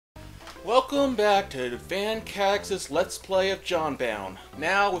Welcome back to Van Cax's Let's Play of Jonbound,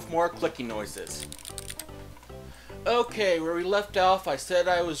 now with more clicking noises. Okay, where we left off, I said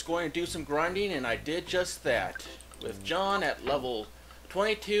I was going to do some grinding, and I did just that, with Jon at level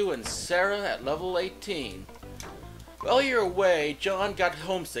 22 and Sarah at level 18. While you're away, Jon got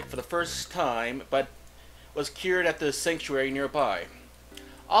homesick for the first time, but was cured at the sanctuary nearby.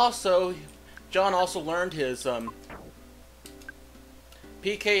 Also, Jon also learned his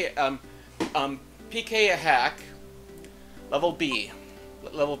PK hack, level B,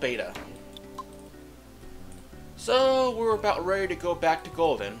 level beta. So we're about ready to go back to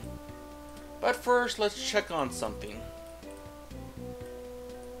Golden. But first, let's check on something.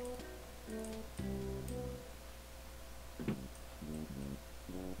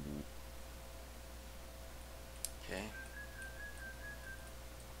 Okay.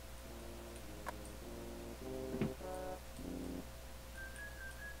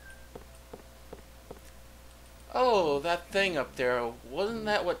 Oh, that thing up there, wasn't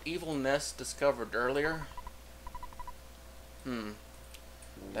that what Evil Nest discovered earlier?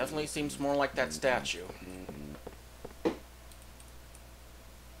 Definitely seems more like that statue.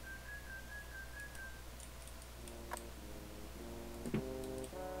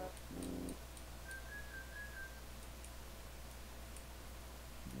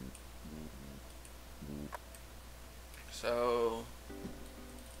 So...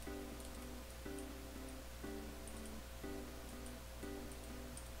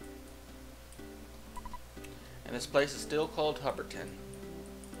 and this place is still called Hubberton.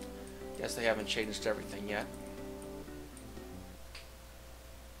 Guess they haven't changed everything yet.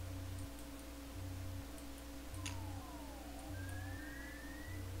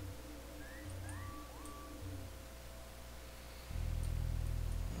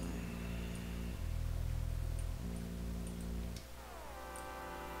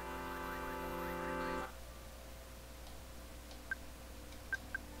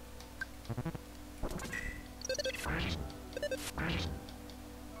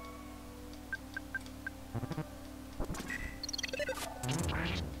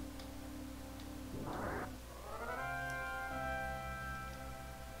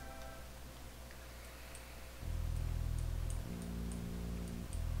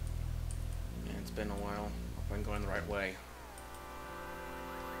 It's been a while. Hope I'm going the right way.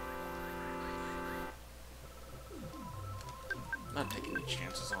 Not taking any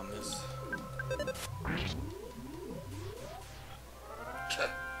chances on this.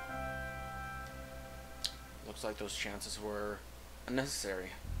 Looks like those chances were unnecessary.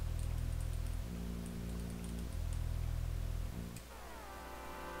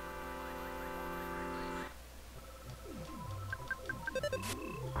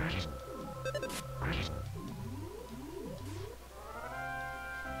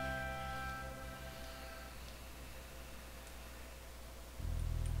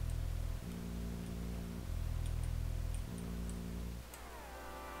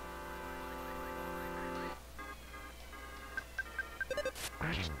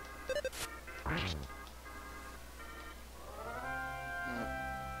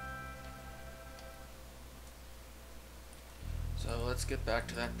 So let's get back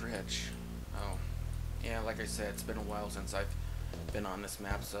to that bridge. Oh, yeah, like I said, it's been a while since I've been on this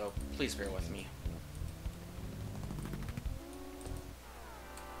map, so please bear with me.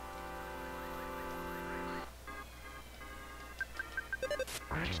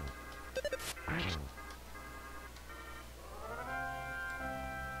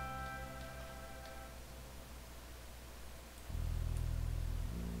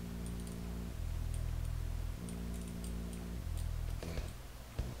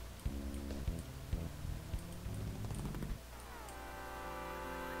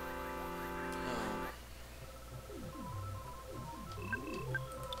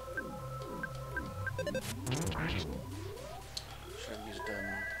 Should have used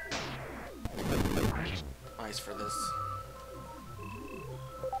ice for this.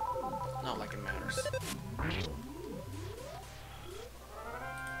 Not like it matters.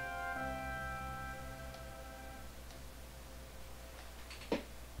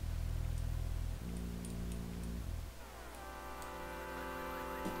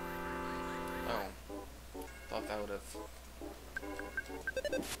 Oh, thought that would have.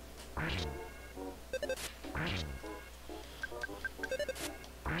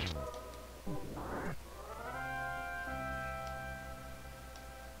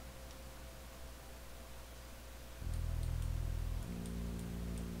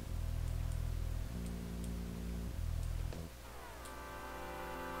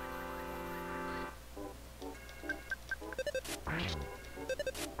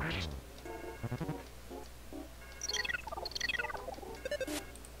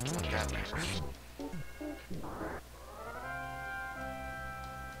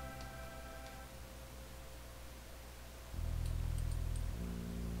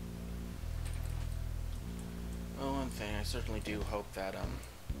 thing, I certainly do hope that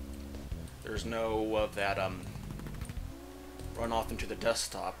there's no of that run off into the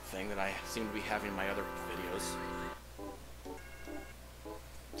desktop thing that I seem to be having in my other videos.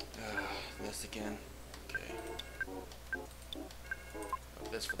 This again. Okay.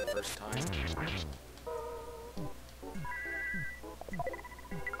 Oh, this for the first time.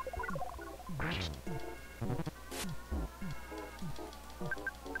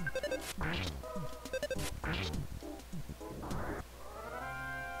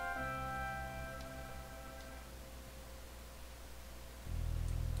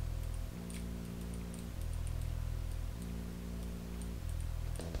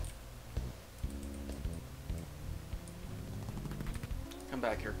 Come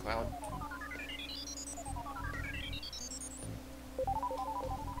back here, Cloud.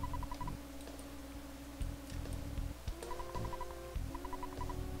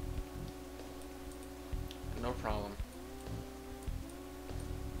 No problem.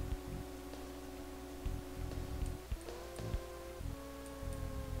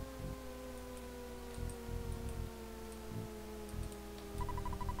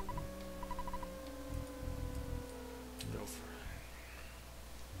 Go for it.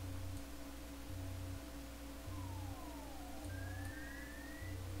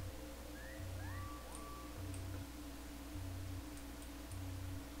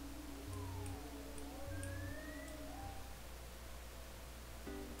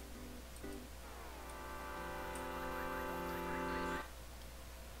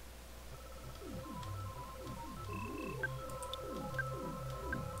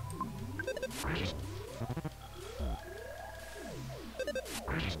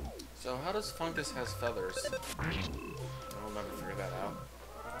 So how does fungus has feathers? I'll never figure that out.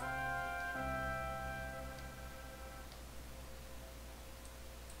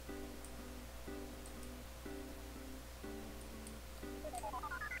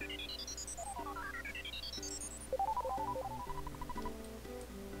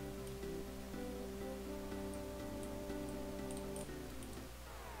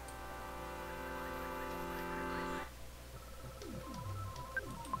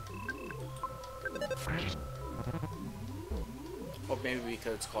 Or maybe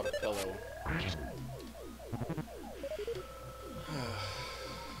because it's called a pillow.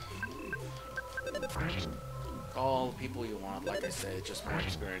 All the people you want, like I said, it's just more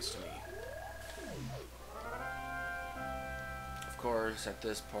experience to me. Of course, at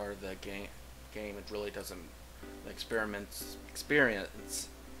this part of the game it really doesn't. The experience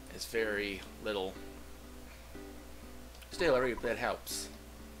is very little. Still, every bit helps.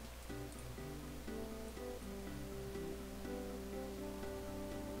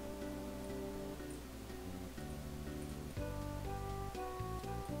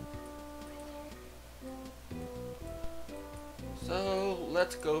 So,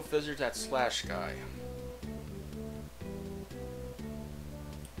 let's go visit that Slash guy.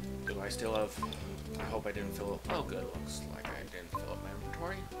 Do I still have... I hope I didn't fill up... Oh good, looks like I didn't fill up my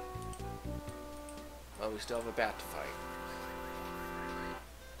inventory. Well, we still have a bat to fight.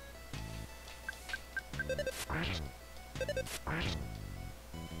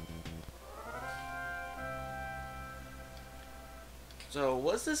 So,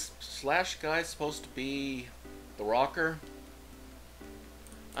 was this Slash guy supposed to be the rocker?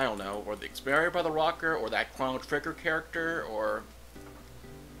 I don't know, or the Experimenter by the Rocker, or that Chrono Trigger character, or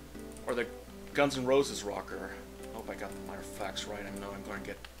the Guns N' Roses rocker. I hope I got my facts right. I know I'm going to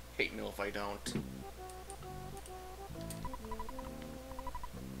get hate mail if I don't.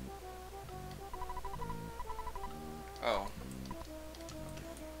 Oh.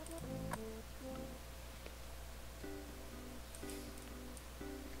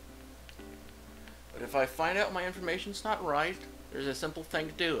 But if I find out my information's not right, there's a simple thing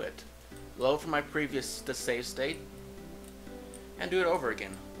to do it. Load from my previous save state, and do it over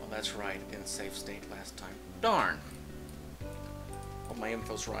again. Well, that's right, it didn't save state last time. Darn! Hope my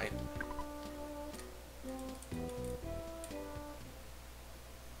info's right.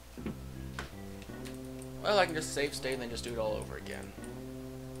 Well, I can just save state and then just do it all over again.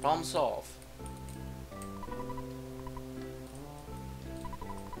 Problem solved.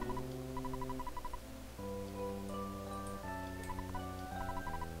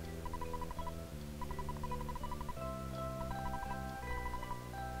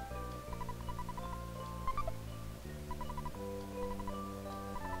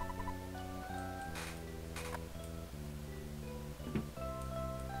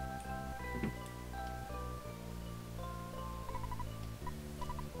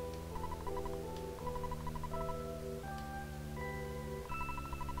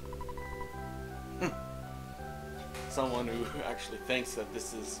 Someone who actually thinks that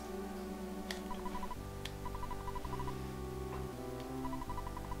this is...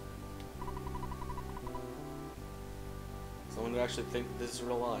 Someone who actually thinks this is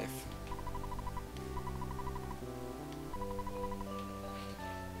real life.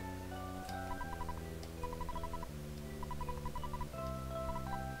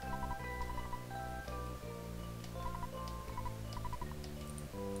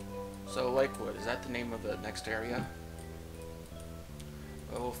 So Lakewood, is that the name of the next area?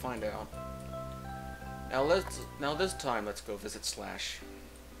 Well, we'll find out. Now this time let's go visit Slash.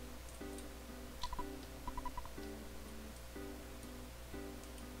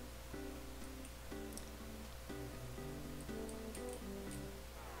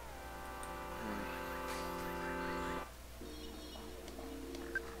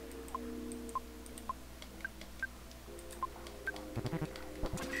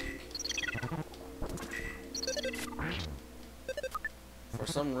 For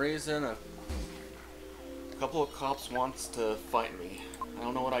some reason, a couple of cops wants to fight me. I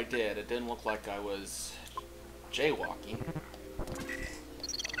don't know what I did. It didn't look like I was jaywalking.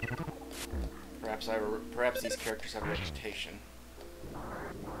 Perhaps these characters have a reputation.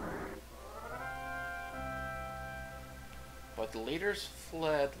 But the leaders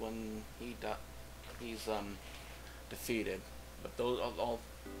fled when he's defeated. But those all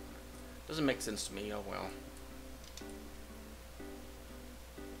doesn't make sense to me. Oh well.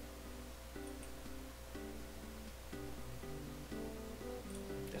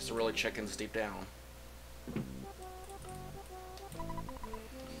 Guess they're really checking this deep down.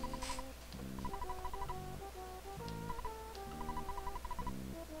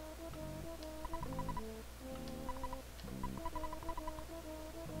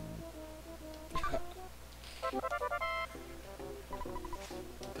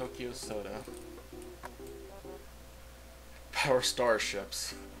 Tokyo Soda. Power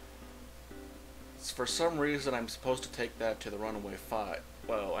starships. For some reason, I'm supposed to take that to the Runaway 5.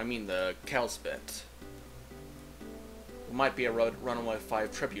 Well, I mean the Calspit. It might be a Runaway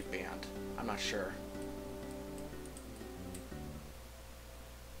 5 tribute band. I'm not sure.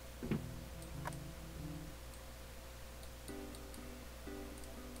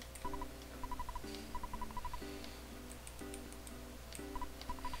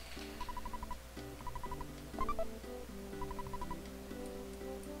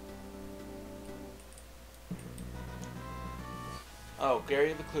 Oh,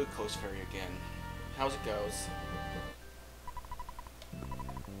 Gary the Clue Coast Ferry again. How's it goes?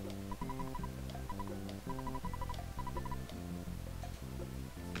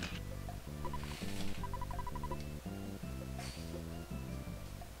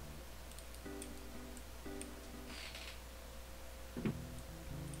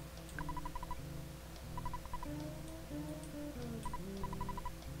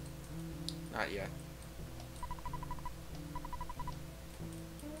 Not yet.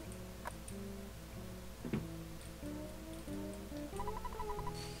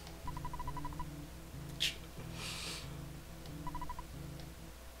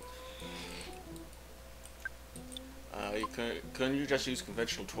 Couldn't you just use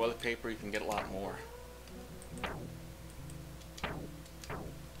conventional toilet paper? You can get a lot more.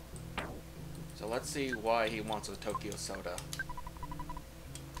 So let's see why he wants a Tokyo Soda.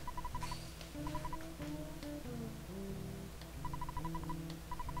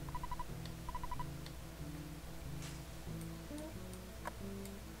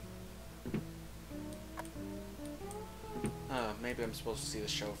 Maybe I'm supposed to see the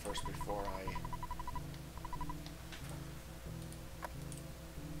show first before I...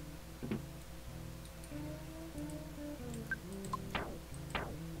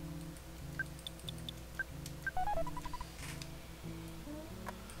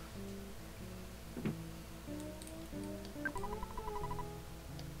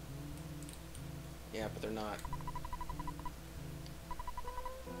 Yeah, but they're not.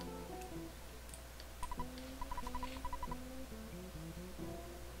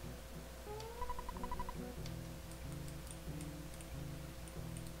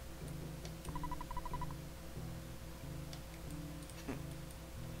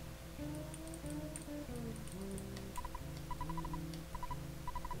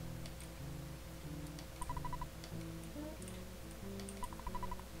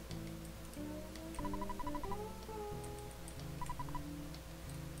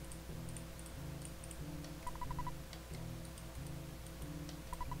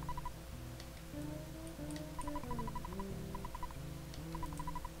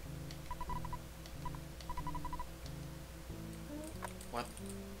 What?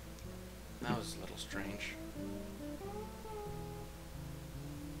 That was a little strange.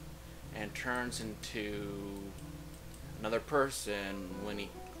 And turns into another person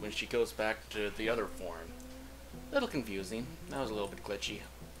when she goes back to the other form. A little confusing. That was a little bit glitchy.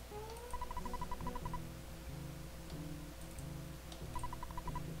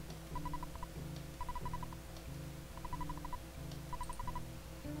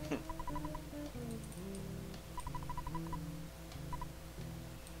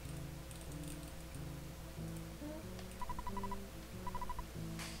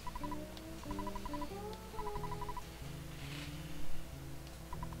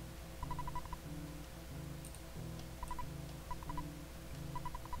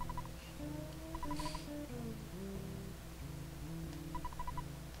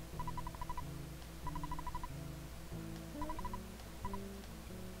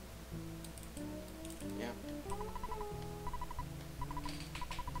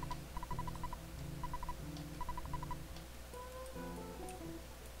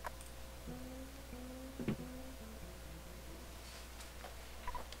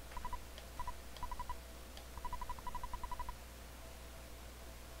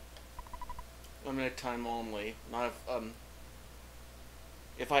 Limited time only. Not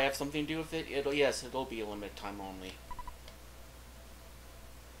if I have something to do with it, it'll be a limited time only.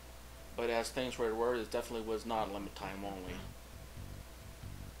 But as things were, it definitely was not limited time only.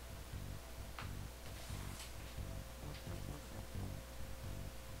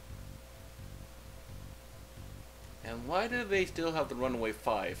 And why do they still have the Runaway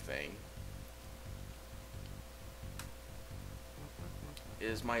 5 thing?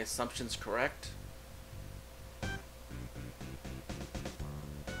 Is my assumptions correct?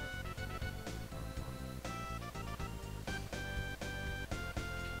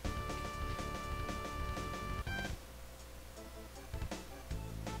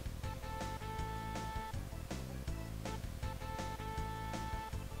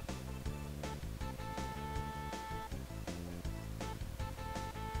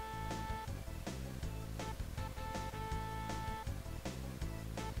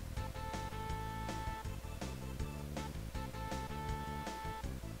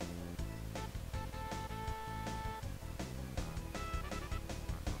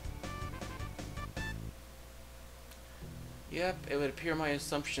 Yep, it would appear my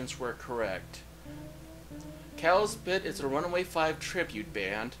assumptions were correct. Cal's Bit is a Runaway 5 tribute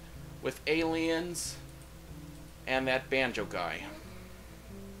band with aliens and that banjo guy.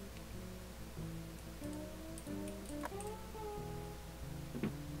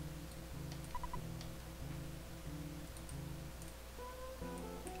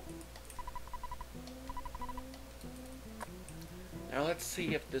 Now let's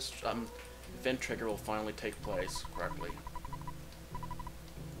see if this event trigger will finally take place correctly.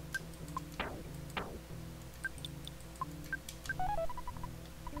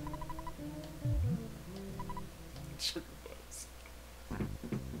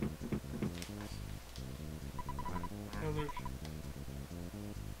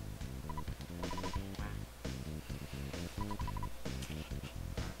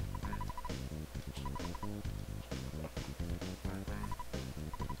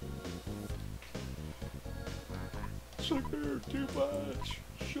 Sugar, too much.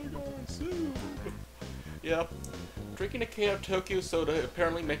 Sugar, soup. Yep. Drinking a can of Tokyo soda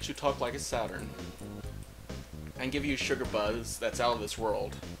apparently makes you talk like a Saturn. And give you sugar buzz that's out of this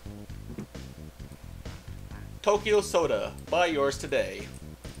world. Tokyo soda. Buy yours today.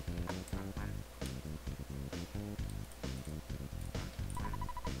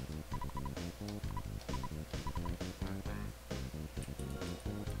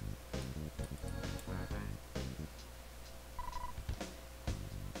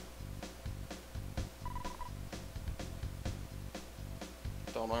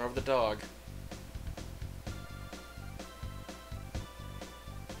 Don't run over the dog.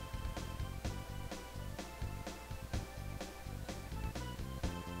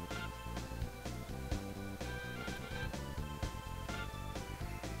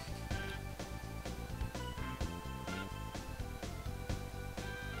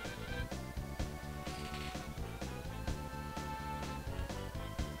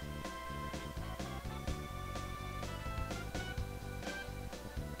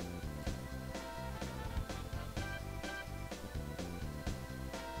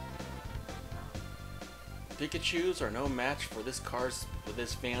 Pikachus are no match for this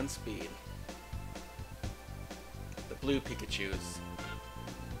van speed. The blue Pikachus.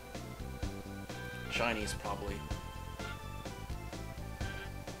 Shinies, probably.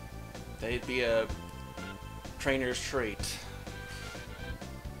 They'd be a trainer's treat.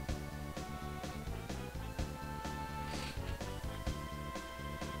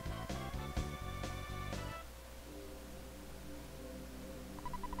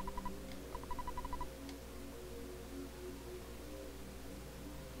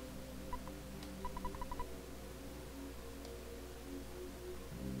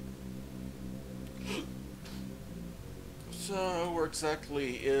 So, where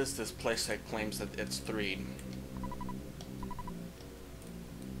exactly is this place that claims that it's 3?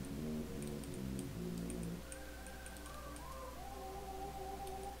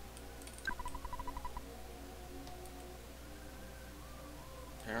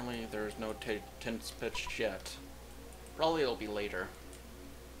 Apparently there's no tents pitched yet. Probably it'll be later.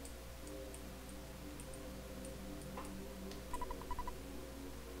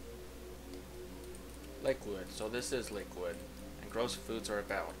 Lakewood, so this is Lakewood, and gross foods are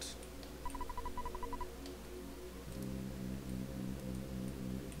about.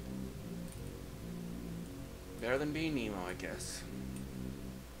 Better than being Nemo, I guess.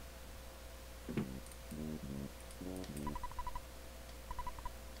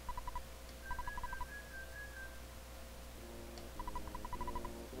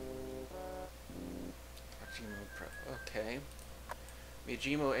 Okay.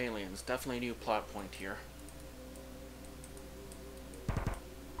 Mijimo aliens, definitely a new plot point here.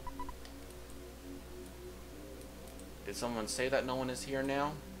 Did someone say that no one is here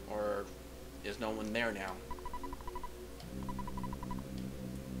now? Or is no one there now?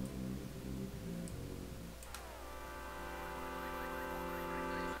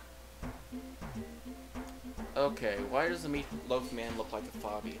 Okay, why does the meatloaf man look like a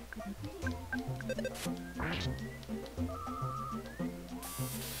fobby?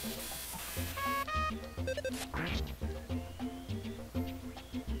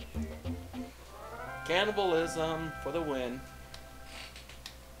 Cannibalism for the win.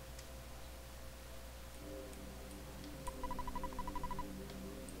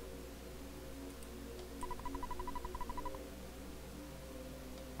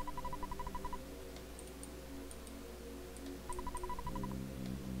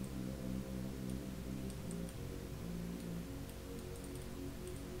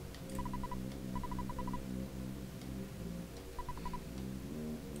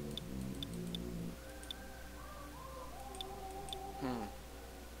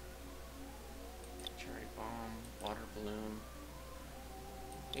 Cherry bomb, water balloon.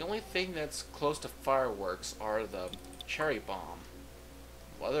 The only thing that's close to fireworks are the cherry bomb.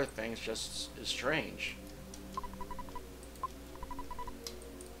 Other things just is strange.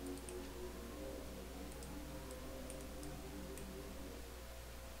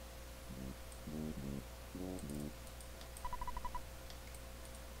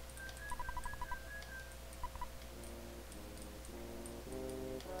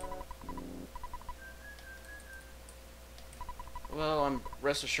 Well, I'm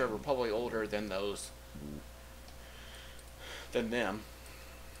rest assured we're probably older than them.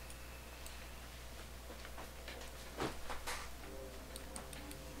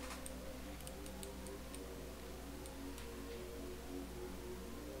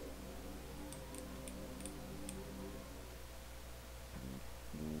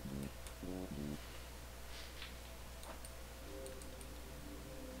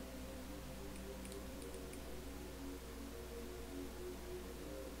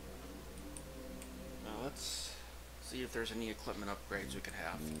 Let's see if there's any equipment upgrades we could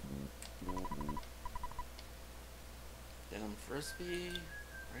have. Denim frisbee,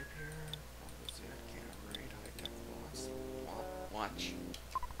 rapier, cannon raid, high tech boss, watch.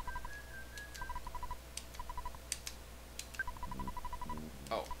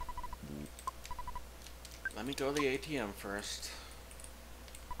 Oh, let me go to the ATM first.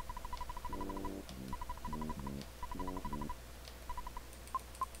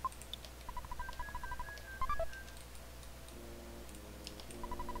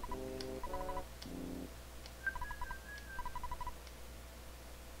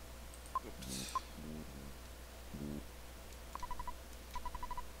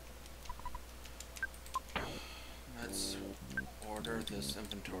 Let's order this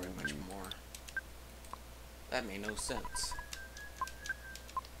inventory much more. That made no sense.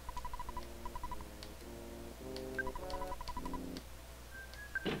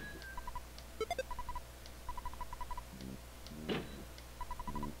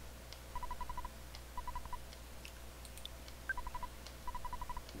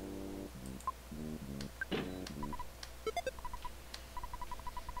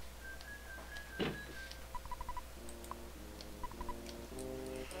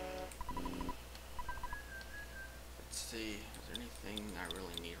 See, is there anything I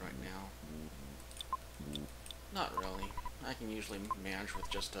really need right now? Not really. I can usually manage with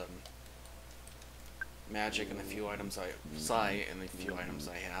just magic and a few items psi and the few items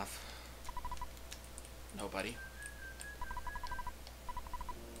I have. Nobody.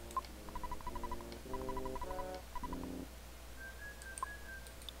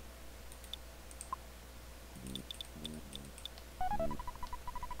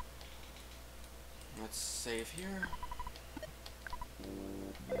 save here.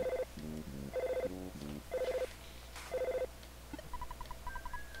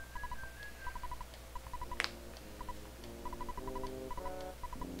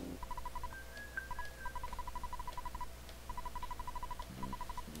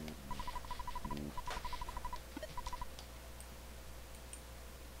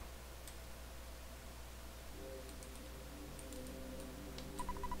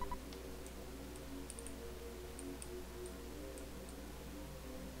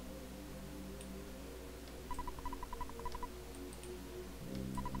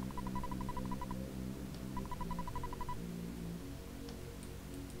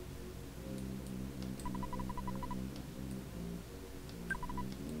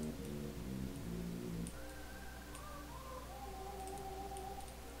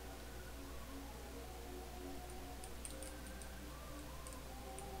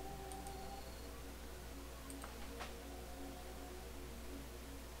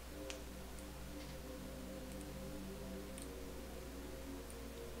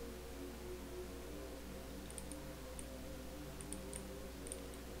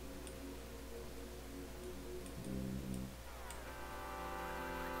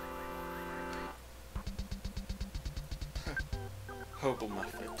 Hobo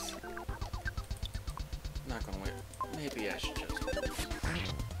muffins. Not gonna wait. Maybe I should just.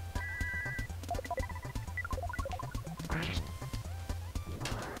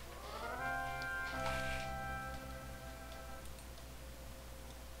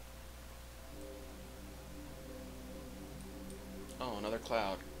 Oh, another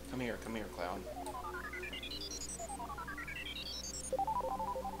cloud. Come here, cloud.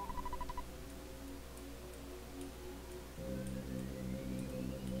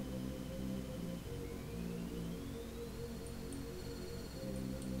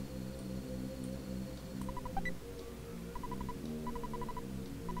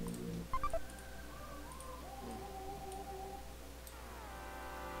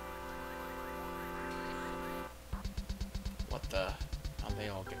 What the? How'd they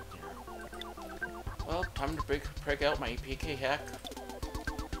all get here? Well, time to break out my PK hack.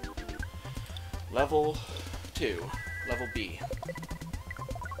 Level 2. Level B.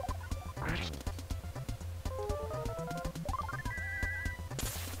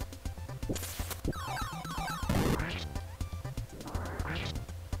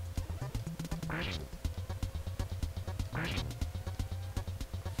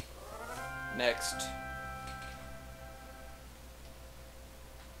 Next.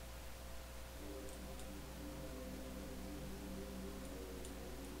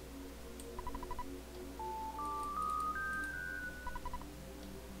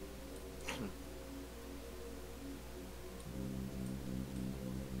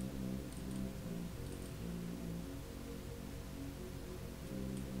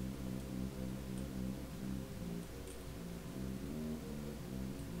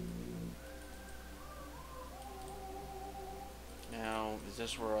 Now, is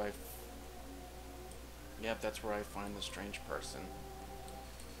this where I... Yep, that's where I find the strange person.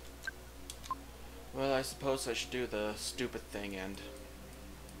 Well, I suppose I should do the stupid thing and...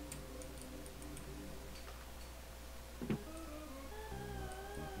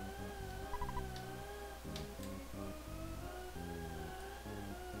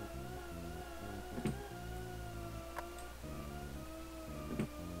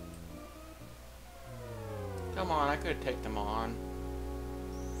 Come on, I could take them on.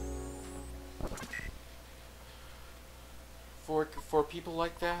 For people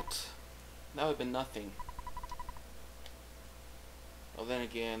like that, that would have been nothing. Well, then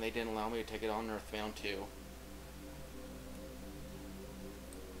again, they didn't allow me to take it on Earthbound too.